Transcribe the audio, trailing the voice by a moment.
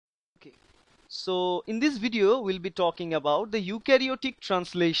So in this video we'll be talking about the eukaryotic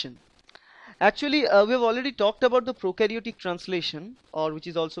translation. Actually, we have already talked about the prokaryotic translation, or which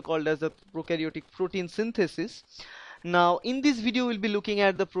is also called as the prokaryotic protein synthesis. Now in this video we'll be looking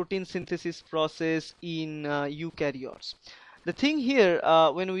at the protein synthesis process in eukaryotes. The thing here,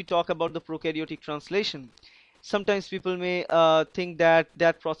 when we talk about the prokaryotic translation, sometimes people may think that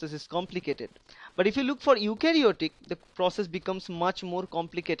that process is complicated. But if you look for eukaryotic, the process becomes much more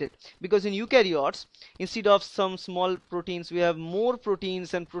complicated, because in eukaryotes, instead of some small proteins, we have more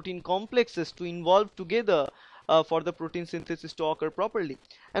proteins and protein complexes to involve together for the protein synthesis to occur properly.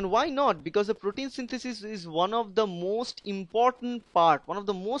 And why not? Because the protein synthesis is one of the most important part, one of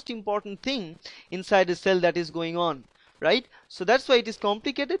the most important thing inside a cell that is going on, right? So that's why it is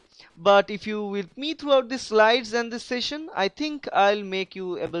complicated. But if you with me throughout the slides and this session, I think I'll make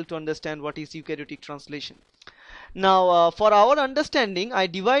you able to understand what is eukaryotic translation. Now for our understanding, I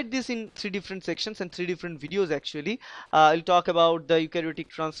divide this in three different sections and three different videos actually. I'll talk about the eukaryotic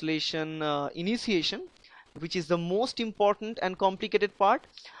translation initiation, which is the most important and complicated part,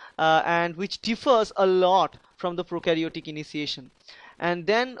 and which differs a lot from the prokaryotic initiation. And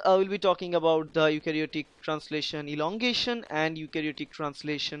then we'll be talking about the eukaryotic translation elongation and eukaryotic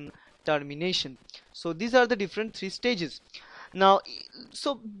translation termination. So these are the different three stages. Now,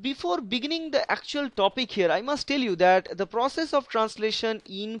 so before beginning the actual topic here, I must tell you that the process of translation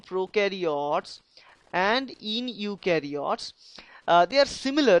in prokaryotes and in eukaryotes, they are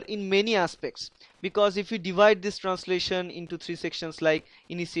similar in many aspects. Because if you divide this translation into three sections like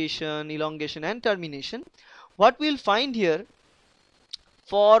initiation, elongation and termination, what we'll find here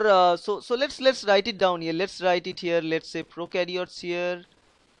for so let's write it down here. Let's write it here. Let's say prokaryotes here,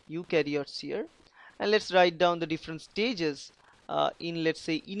 eukaryotes here, and let's write down the different stages in, let's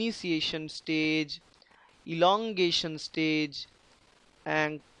say, initiation stage, elongation stage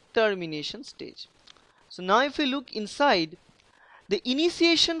and termination stage. So now if we look inside, the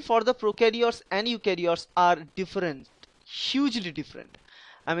initiation for the prokaryotes and eukaryotes are different, hugely different.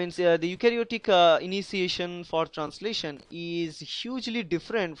 I mean, the eukaryotic initiation for translation is hugely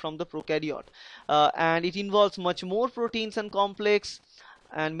different from the prokaryote, and it involves much more proteins and complex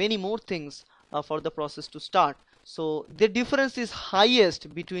and many more things for the process to start. So the difference is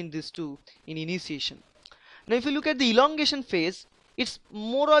highest between these two in initiation. Now if you look at the elongation phase, it's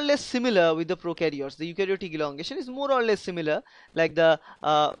more or less similar with the prokaryotes. The eukaryotic elongation is more or less similar like the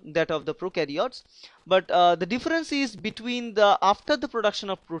that of the prokaryotes, but the difference is between the after the production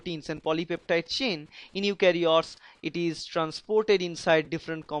of proteins and polypeptide chain in eukaryotes, it is transported inside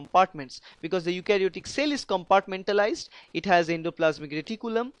different compartments, because the eukaryotic cell is compartmentalized. It has endoplasmic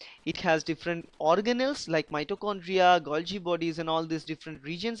reticulum, it has different organelles like mitochondria, Golgi bodies and all these different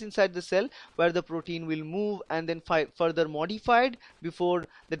regions inside the cell where the protein will move and then further modified before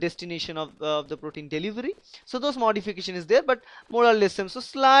the destination of the protein delivery. So those modification is there, but more or less same. So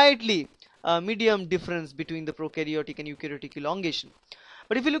slightly medium difference between the prokaryotic and eukaryotic elongation.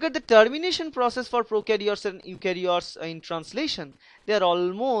 But if you look at the termination process for prokaryotes and eukaryotes in translation, they are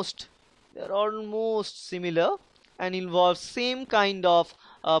almost similar and involve same kind of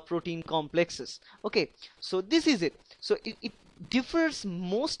protein complexes. Okay, so this is it. So it differs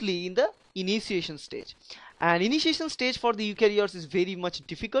mostly in the initiation stage. And initiation stage for the eukaryotes is very much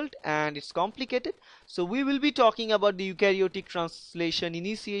difficult and it's complicated. So we will be talking about the eukaryotic translation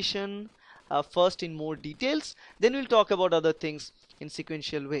initiation first in more details. Then we'll talk about other things in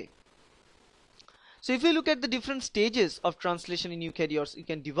sequential way. So if you look at the different stages of translation in eukaryotes, you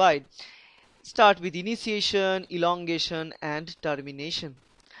can start with initiation, elongation and termination.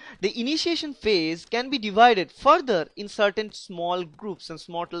 The initiation phase can be divided further in certain small groups and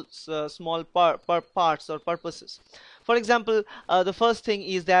small parts or purposes. For example, the first thing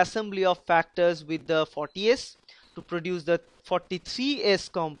is the assembly of factors with the 40S to produce the 43S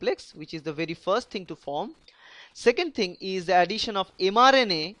complex, which is the very first thing to form. Second thing is the addition of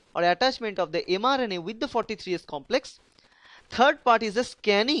mRNA or attachment of the mRNA with the 43S complex. Third part is the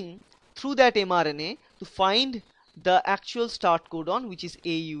scanning through that mRNA to find the actual start codon, which is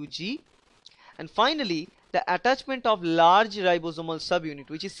AUG. And finally, the attachment of large ribosomal subunit,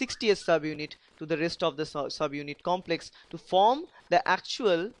 which is 60S subunit, to the rest of the subunit complex to form the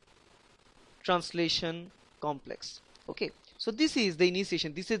actual translation complex. Okay, so this is the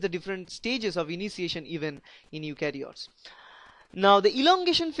initiation. This is the different stages of initiation even in eukaryotes. Now the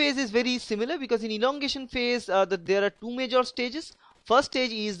elongation phase is very similar, because in elongation phase there are two major stages. First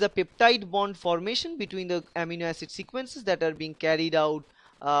stage is the peptide bond formation between the amino acid sequences that are being carried out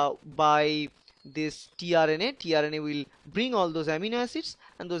by this tRNA. tRNA will bring all those amino acids,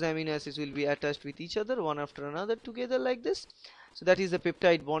 and those amino acids will be attached with each other one after another together like this. So that is the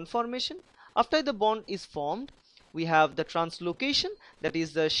peptide bond formation. After the bond is formed, we have the translocation, that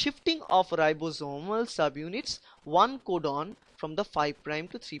is the shifting of ribosomal subunits one codon from the 5'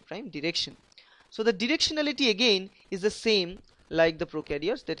 to 3' direction. So the directionality again is the same like the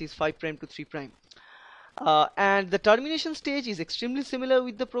prokaryotes, that is 5' to 3'. And the termination stage is extremely similar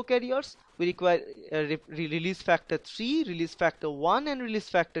with the prokaryotes. We require release factor 3, release factor 1 and release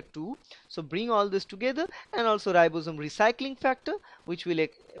factor 2. So bring all this together, and also ribosome recycling factor, which will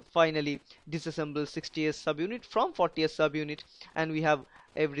finally disassemble 60s subunit from 40s subunit, and we have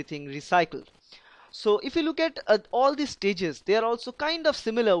everything recycled. So if you look at all these stages, they are also kind of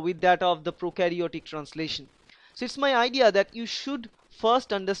similar with that of the prokaryotic translation. So it's my idea that you should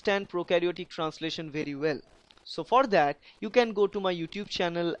first understand prokaryotic translation very well. So for that, you can go to my YouTube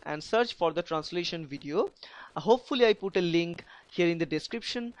channel and search for the translation video. Hopefully I put a link here in the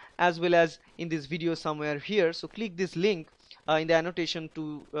description as well as in this video somewhere here. So click this link in the annotation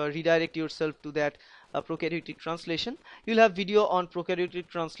to redirect yourself to that prokaryotic translation. You'll have video on prokaryotic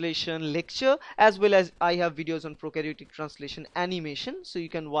translation lecture, as well as I have videos on prokaryotic translation animation, so you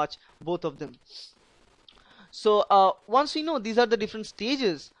can watch both of them. So once we know these are the different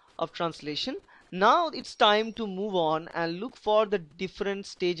stages of translation, now it's time to move on and look for the different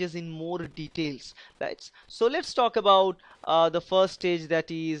stages in more details, right? So let's talk about the first stage,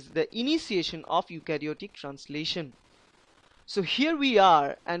 that is the initiation of eukaryotic translation. So here we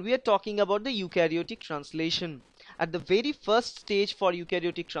are, and we are talking about the eukaryotic translation. At the very first stage for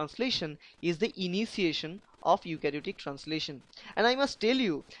eukaryotic translation is the initiation of eukaryotic translation. And I must tell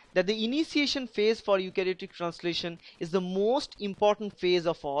you that the initiation phase for eukaryotic translation is the most important phase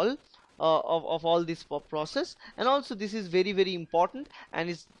of all this process, and also this is very, very important, and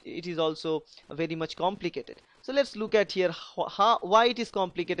it is also very much complicated. So let's look at here why it is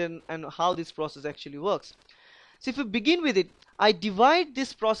complicated and how this process actually works. So if we begin with it, I divide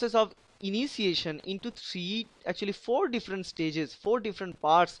this process of initiation into four different stages, four different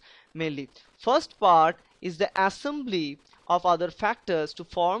parts mainly. First part is the assembly of other factors to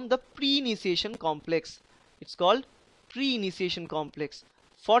form the preinitiation complex. It's called preinitiation complex,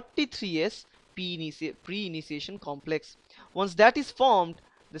 43S preinitiation complex. Once that is formed,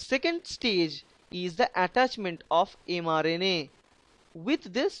 the second stage is the attachment of mRNA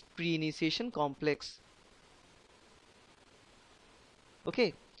with this preinitiation complex.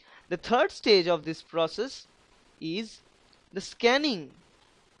 Okay, the third stage of this process is the scanning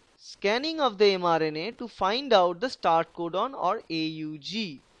of the mRNA to find out the start codon or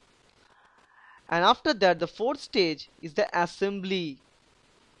AUG. And after that, the fourth stage is the assembly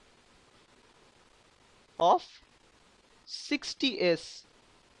of 60S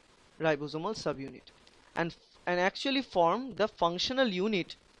ribosomal subunit and actually form the functional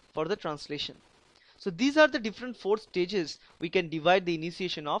unit for the translation. So these are the different four stages we can divide the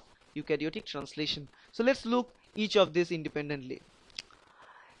initiation of eukaryotic translation. So let's look each of these independently.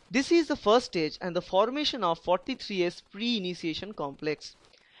 This is the first stage and the formation of 43S pre-initiation complex.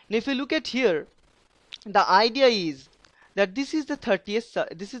 Now if you look at here, the idea is that this is the 40th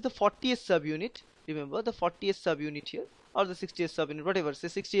subunit. Remember the 40th subunit here, or the 60th subunit, whatever, say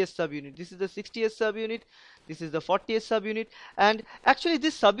 60th subunit. This is the 60th subunit, this is the 40th subunit, and actually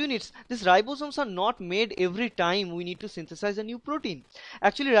these subunits, these ribosomes are not made every time we need to synthesize a new protein.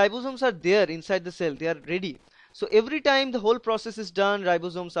 Actually ribosomes are there inside the cell, they are ready. So every time the whole process is done,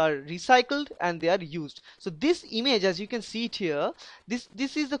 ribosomes are recycled and they are used. So this image, as you can see it here,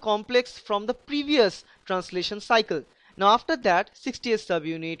 this is the complex from the previous translation cycle. Now after that, 60th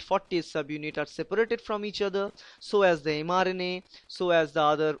subunit, 40th subunit are separated from each other, so as the mRNA, so as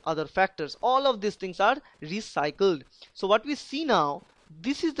the other factors. All of these things are recycled. So what we see now,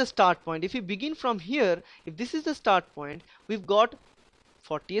 this is the start point. If we begin from here, if this is the start point, we've got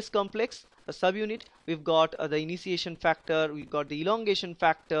 40th complex, a subunit, we've got the initiation factor, we've got the elongation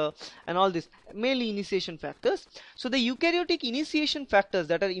factor, and all this, mainly initiation factors. So the eukaryotic initiation factors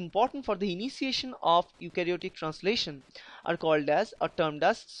that are important for the initiation of eukaryotic translation are called as, or termed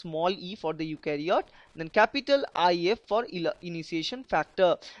as, small e for the eukaryote, then capital IF for initiation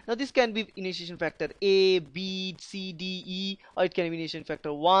factor. Now this can be initiation factor A, B, C, D, E, or it can be initiation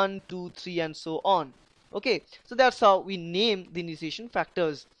factor 1, 2, 3, and so on. Okay, so that's how we name the initiation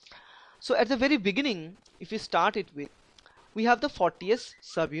factors. So at the very beginning, if we start it with, we have the 40th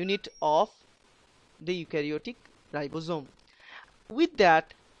subunit of the eukaryotic ribosome. With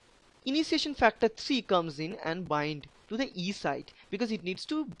that, initiation factor 3 comes in and bind to the E site, because it needs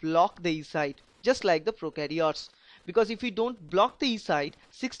to block the E site, just like the prokaryotes. Because if we don't block the E site,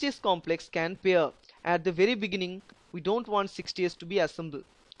 60S complex can pair. At the very beginning, we don't want 60S to be assembled.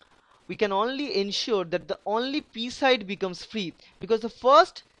 We can only ensure that the only P site becomes free, because the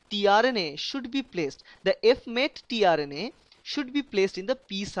first tRNA should be placed, the F-met tRNA should be placed in the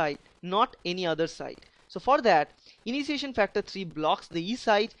P site, not any other site. So for that, initiation factor 3 blocks the E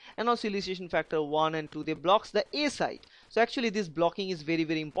site, and also initiation factor 1 and 2, they blocks the A site. So actually this blocking is very,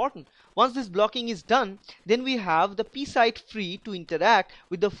 very important. Once this blocking is done, then we have the P site free to interact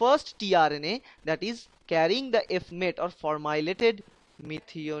with the first tRNA that is carrying the F-met or formylated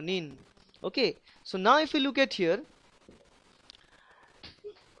methionine. Okay, so now if we look at here,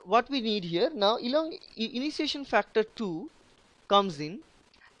 what we need here now, initiation factor 2 comes in,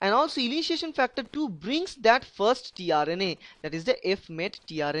 and also initiation factor 2 brings that first tRNA, that is the F-met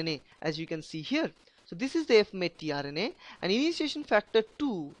tRNA, as you can see here. So this is the F-met tRNA, and initiation factor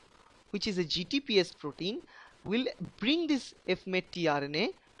 2, which is a GTPase protein, will bring this F-met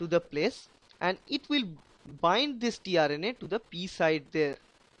tRNA to the place, and it will bind this tRNA to the P site there.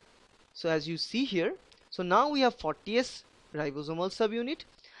 So as you see here, so now we have 40S ribosomal subunit,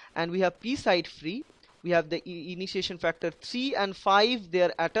 and we have P site free. We have the initiation factor 3 and 5, they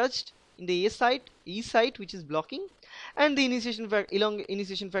are attached in the E site, which is blocking, and the initiation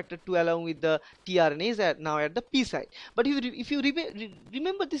factor 2 along with the tRNA is now at the P site. But if you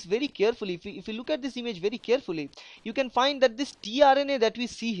remember this very carefully, if you look at this image very carefully, you can find that this tRNA that we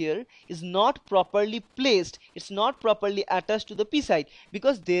see here is not properly placed, it's not properly attached to the P site,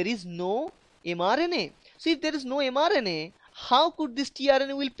 because there is no mRNA. So if there is no mRNA, how could this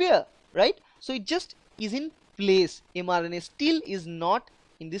tRNA will pair, right? So it just is in place, mRNA still is not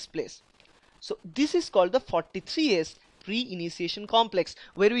in this place. So this is called the 43S pre-initiation complex,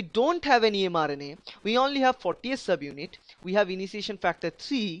 where we don't have any mRNA, we only have 40S subunit, we have initiation factor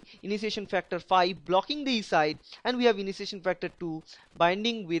 3, initiation factor 5 blocking the E site, and we have initiation factor 2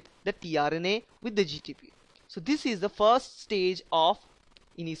 binding with the tRNA with the GTP. So this is the first stage of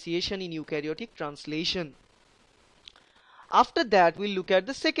initiation in eukaryotic translation. After that, we'll look at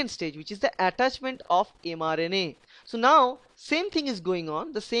the second stage, which is the attachment of mRNA. So now same thing is going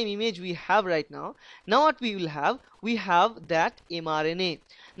on, the same image we have right now. Now what we will have, we have that mRNA.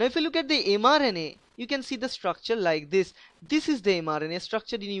 Now if you look at the mRNA, you can see the structure like this. This is the mRNA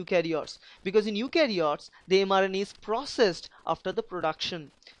structured in eukaryotes, because in eukaryotes the mRNA is processed after the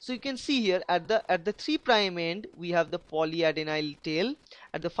production. So you can see here at the 3' end we have the polyadenyl tail,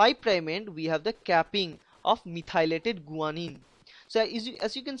 at the 5' end we have the capping of methylated guanine. So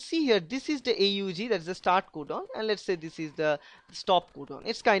as you can see here, this is the AUG, that is the start codon, and let's say this is the stop codon.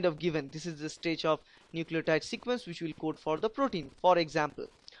 It's kind of given. This is the stage of nucleotide sequence which will code for the protein, for example.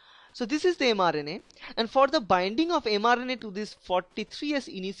 So this is the mRNA, and for the binding of mRNA to this 43S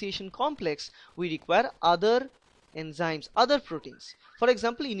initiation complex, we require other enzymes, other proteins. For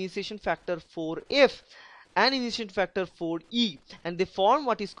example, initiation factor 4F and initiation factor 4E, and they form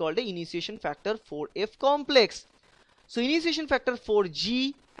what is called a initiation factor 4F complex. So initiation factor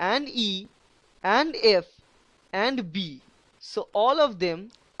 4G and E and F and B, so all of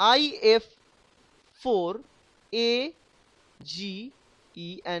them IF4, A, G,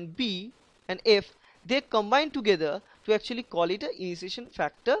 E and B and F, they combine together to actually call it a initiation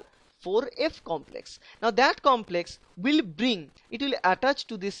factor 4F complex. Now that complex will attach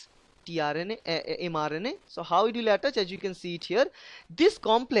to this mRNA. So how it will attach, as you can see it here, this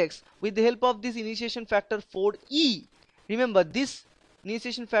complex with the help of this initiation factor 4E. Remember this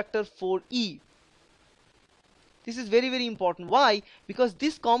initiation factor 4E, this is very, very important. Why? Because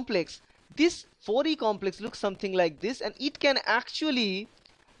this complex, this 4E complex looks something like this, and it can actually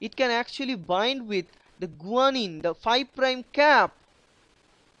bind with the guanine, the 5' cap.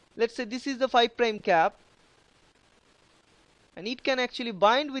 Let's say this is the 5' cap, and it can actually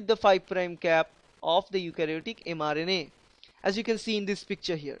bind with the 5' cap of the eukaryotic mRNA, as you can see in this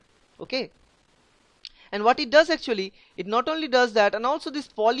picture here. Okay, and what it does actually, it not only does that, and also this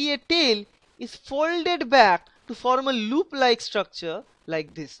poly A tail is folded back to form a loop-like structure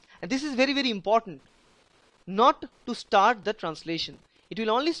like this. And this is very, very important, not to start the translation. It will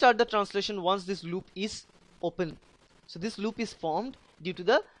only start the translation once this loop is open. So this loop is formed due to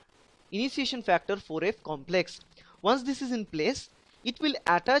the initiation factor 4F complex. Once this is in place, it will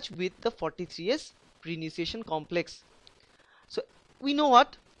attach with the 43S pre-initiation complex. So we know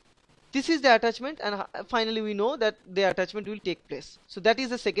what this is, the attachment, and finally we know that the attachment will take place. So that is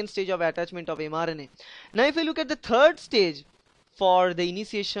the second stage of attachment of mRNA. Now if we look at the third stage for the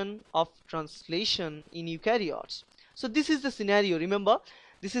initiation of translation in eukaryotes, so this is the scenario. Remember,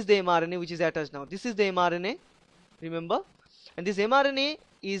 this is the mRNA which is attached now. This is the mRNA, remember, and this mRNA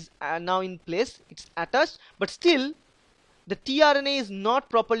is now in place, it's attached, but still the tRNA is not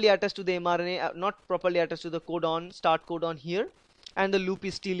properly attached to the mRNA, not properly attached to the codon, start codon here, and the loop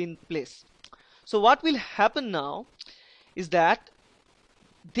is still in place. So what will happen now is that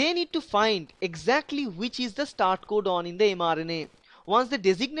they need to find exactly which is the start codon in the mRNA. Once they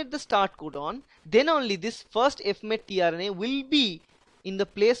designate the start codon, then only this first FMET tRNA will be in the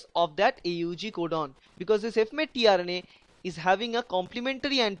place of that AUG codon, because this FMET tRNA is having a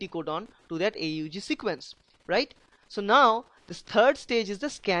complementary anticodon to that AUG sequence, right? So now this third stage is the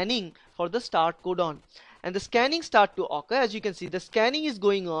scanning for the start codon, and the scanning start to occur. As you can see, the scanning is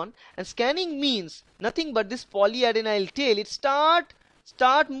going on, and scanning means nothing but this polyadenyl tail, it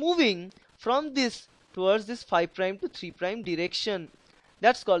start moving from this towards this 5' to 3' direction.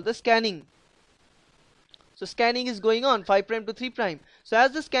 That's called the scanning. So scanning is going on 5' to 3'. So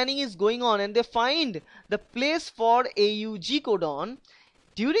as the scanning is going on and they find the place for AUG codon,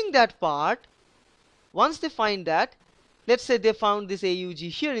 during that part, once they find that, let's say they found this AUG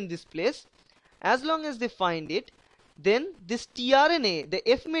here in this place, as long as they find it, then this tRNA, the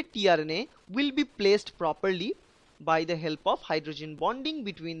FMET tRNA, will be placed properly by the help of hydrogen bonding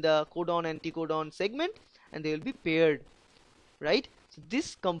between the codon anticodon segment, and they will be paired, right? So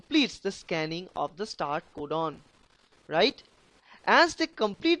this completes the scanning of the start codon, right? As they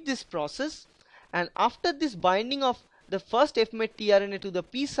complete this process, and after this binding of the first FMET tRNA to the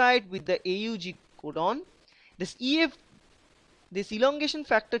P site with the AUG codon, this elongation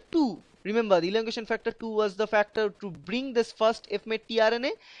factor 2, remember the elongation factor 2 was the factor to bring this first FMET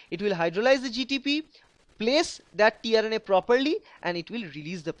tRNA. It will hydrolyze the GTP, place that tRNA properly, and it will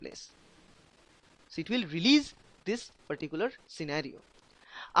release the place. So it will release this particular scenario.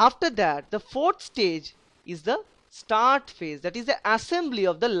 After that, the fourth stage is the start phase, that is the assembly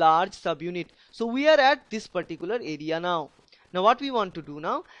of the large subunit. So we are at this particular area now. Now what we want to do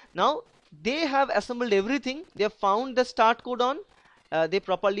now they have assembled everything. They have found the start codon, they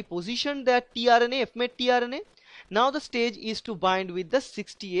properly positioned that tRNA, FMET tRNA. Now the stage is to bind with the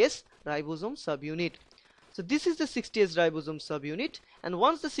 60S ribosome subunit. So this is the 60S ribosome subunit, and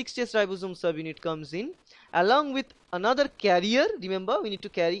once the 60S ribosome subunit comes in, along with another carrier, remember we need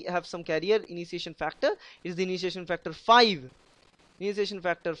to have some carrier initiation factor, it is the initiation factor 5. Initiation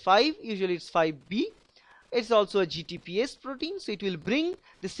factor 5, usually it's 5B. It's also a GTPase protein, so it will bring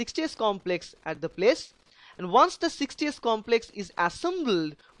the 60S complex at the place. And once the 60S complex is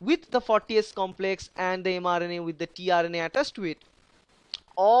assembled with the 40S complex and the mRNA with the tRNA attached to it,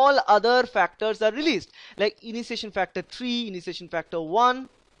 all other factors are released, like initiation factor 3, initiation factor 1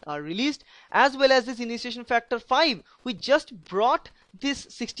 are released, as well as this initiation factor 5 which just brought this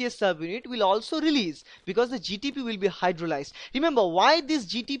 60S subunit will also release, because the GTP will be hydrolyzed. Remember why these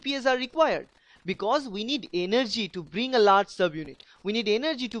GTPs are required? Because we need energy to bring a large subunit, we need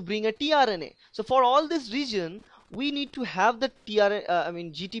energy to bring a tRNA. So for all this reason we need to have the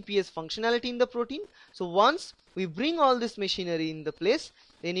GTPase functionality in the protein. So once we bring all this machinery in the place,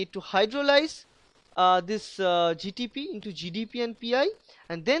 they need to hydrolyze this GTP into GDP and PI,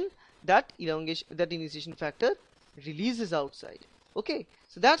 and then that initiation factor releases outside. Okay,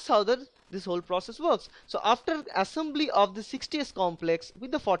 so that's how this whole process works. So after assembly of the 60S complex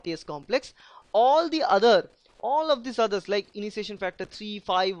with the 40S complex, all of these others like initiation factor 3,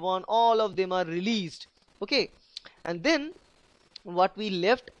 5, 1, all of them are released. Okay, and then what we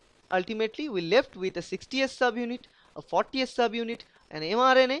left, ultimately we left with a 60S subunit, a 40S subunit, an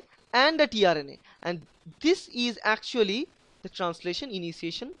mRNA and a tRNA, and this is actually the translation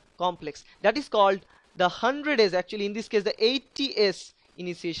initiation complex, that is called the 100S, actually in this case the 80S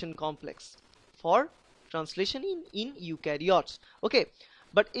initiation complex for translation in eukaryotes. Okay,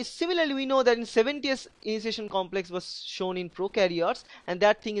 but similarly we know that in 70S initiation complex was shown in prokaryotes, and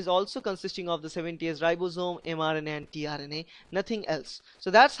that thing is also consisting of the 70S ribosome, mRNA and tRNA, nothing else.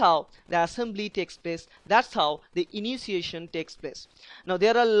 So that's how the assembly takes place, that's how the initiation takes place. Now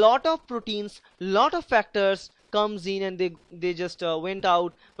there are a lot of proteins, lot of factors comes in, and they just went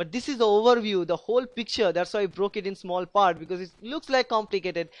out, but this is the overview, the whole picture. That's why I broke it in small part, because it looks like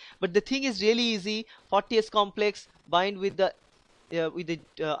complicated, but the thing is really easy. 40S complex bind with the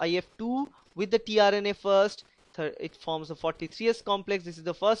IF2 with the tRNA first, it forms a 43S complex. This is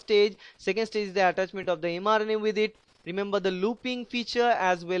the first stage. Second stage is the attachment of the mRNA with it. Remember the looping feature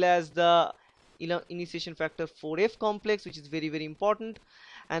as well as the initiation factor 4F complex, which is very, very important.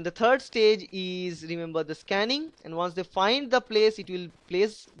 And the third stage is, remember, the scanning, and once they find the place, it will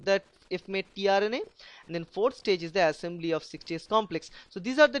place that FMET tRNA. And then fourth stage is the assembly of 60S complex. So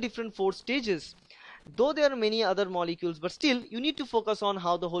these are the different 4 stages. Though there are many other molecules, but still you need to focus on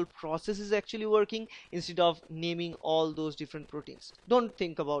how the whole process is actually working instead of naming all those different proteins. Don't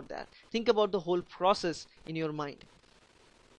think about that. Think about the whole process in your mind.